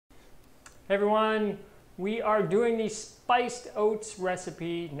Hey everyone, we are doing the spiced oats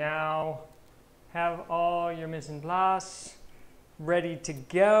recipe now. Have all your mise en place ready to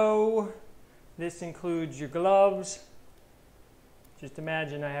go. This includes your gloves. Just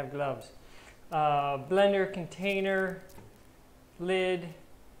imagine I have gloves. Blender container, lid,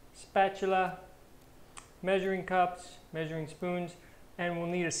 spatula, measuring cups, measuring spoons, and we'll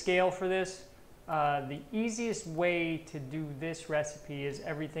need a scale for this. The easiest way to do this recipe is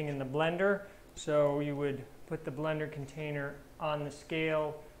everything in the blender. So you would put the blender container on the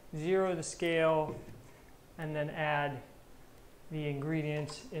scale, zero the scale, and then add the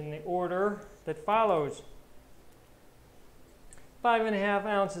ingredients in the order that follows. 5½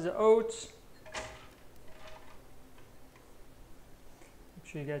 ounces of oats. Make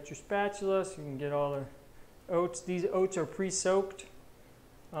sure you got your spatula so you can get all the oats. These oats are pre-soaked.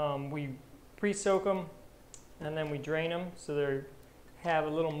 We pre-soak them and then we drain them so they have a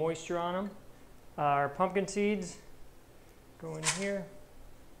little moisture on them. Our pumpkin seeds go in here,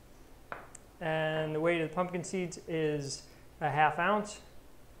 and the weight of the pumpkin seeds is ½ ounce.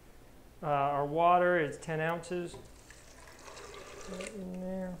 Our water is 10 ounces. Right in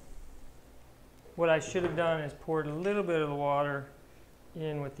there. What I should have done is poured a little bit of the water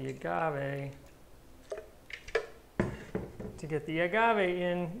in with the agave to get the agave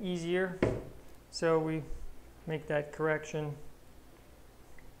in easier. So we make that correction.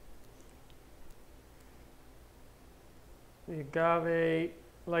 The agave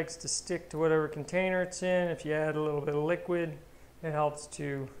likes to stick to whatever container it's in. If you add a little bit of liquid, it helps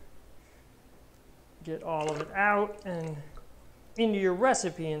to get all of it out and into your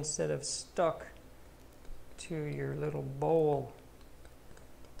recipe instead of stuck to your little bowl.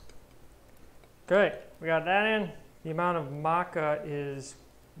 Good, we got that in. The amount of maca is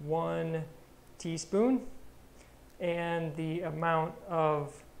 1 teaspoon, and the amount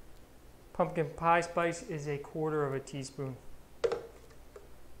of pumpkin pie spice is 1/4 teaspoon.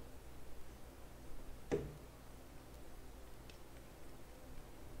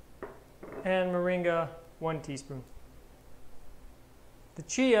 And moringa, 1 teaspoon. The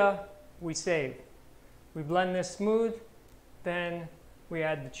chia we save. We blend this smooth, then we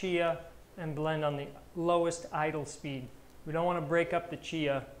add the chia and blend on the lowest idle speed. We don't want to break up the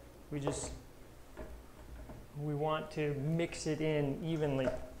chia. We want to mix it in evenly.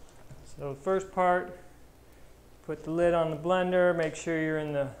 So the first part, put the lid on the blender, make sure you're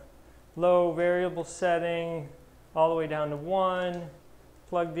in the low variable setting, all the way down to 1,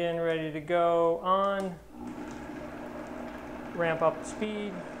 plugged in, ready to go, on, ramp up the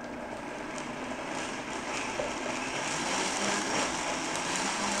speed.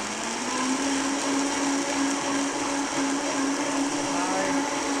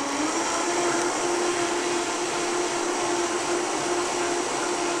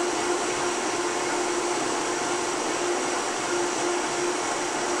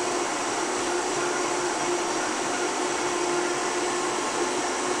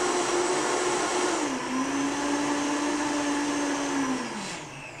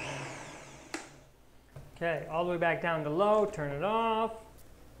 Okay, all the way back down to low, turn it off.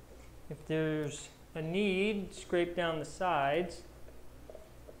 If there's a need, scrape down the sides.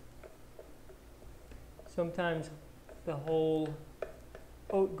 Sometimes the whole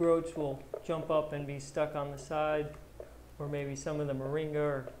oat groats will jump up and be stuck on the side, or maybe some of the moringa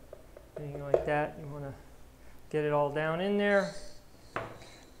or anything like that. You want to get it all down in there.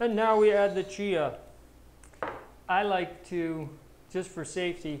 And now we add the chia. I like to, just for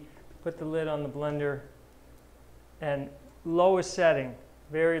safety, put the lid on the blender and lowest setting,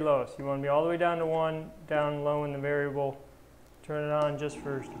 very low. So you want to be all the way down to 1, down low in the variable. Turn it on just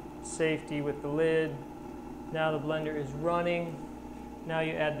for safety with the lid. Now the blender is running. Now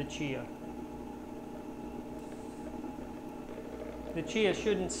you add the chia. The chia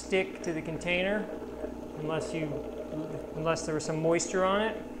shouldn't stick to the container unless there was some moisture on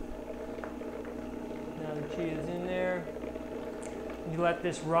it. Now the chia is in there. You let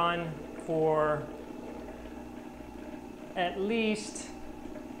this run for at least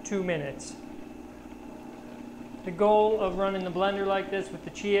 2 minutes. The goal of running the blender like this with the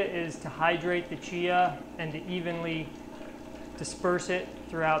chia is to hydrate the chia and to evenly disperse it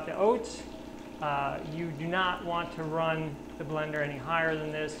throughout the oats. You do not want to run the blender any higher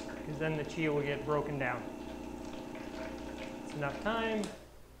than this, because then the chia will get broken down. It's enough time.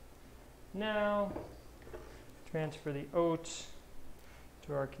 Now, transfer the oats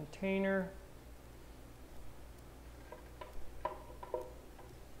to our container.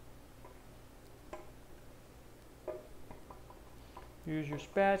 Use your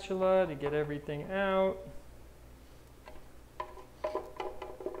spatula to get everything out.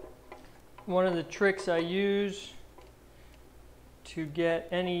 one of the tricks I use to get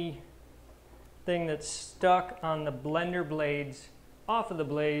anything that's stuck on the blender blades off of the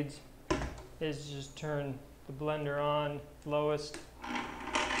blades is just turn the blender on lowest,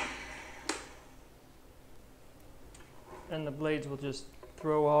 and the blades will just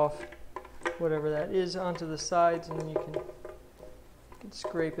throw off whatever that is onto the sides, and then you can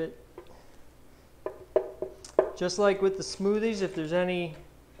scrape it. Just like with the smoothies, if there's any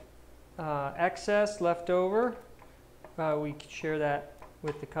excess left over, we can share that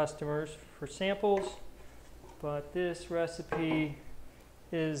with the customers for samples. But this recipe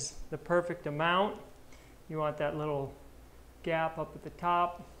is the perfect amount. You want that little gap up at the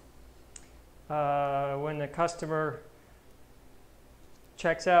top. When the customer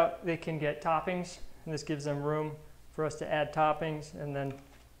checks out, they can get toppings, and this gives them room for us to add toppings and then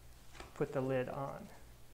put the lid on.